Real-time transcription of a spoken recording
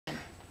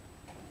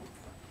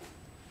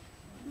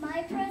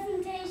My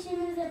presentation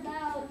is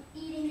about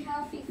eating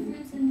healthy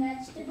fruits and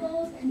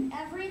vegetables, and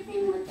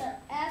everything with a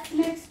F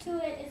next to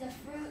it is a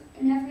fruit,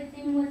 and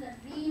everything with a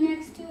V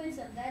next to it is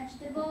a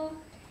vegetable.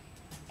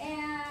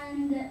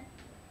 And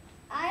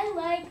I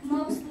like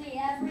mostly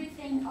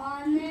everything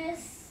on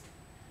this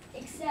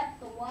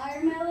except the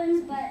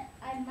watermelons, but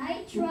I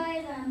might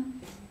try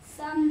them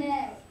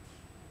someday.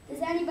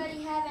 Does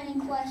anybody have any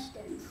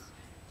questions?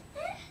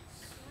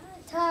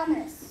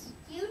 Thomas.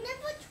 You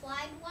never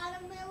tried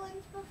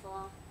watermelons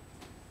before?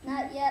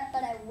 Not yet,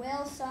 but I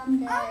will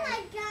someday. Oh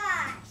my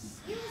gosh!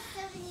 You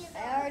were 7 years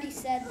old. I already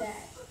said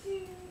that.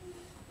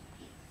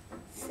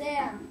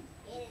 Sam.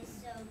 It is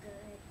so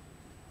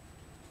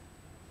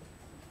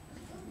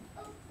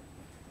good.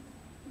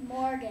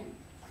 Morgan.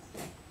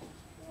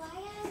 Why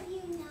have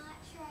you not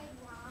tried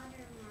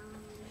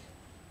watermelon?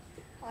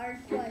 Hard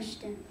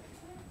question.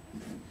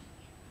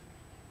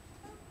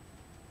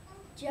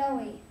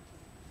 Joey.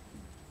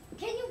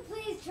 Can you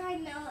please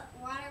try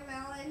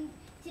watermelon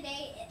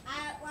today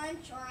at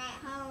lunch or at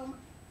home?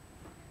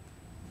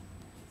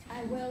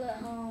 I will at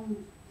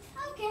home.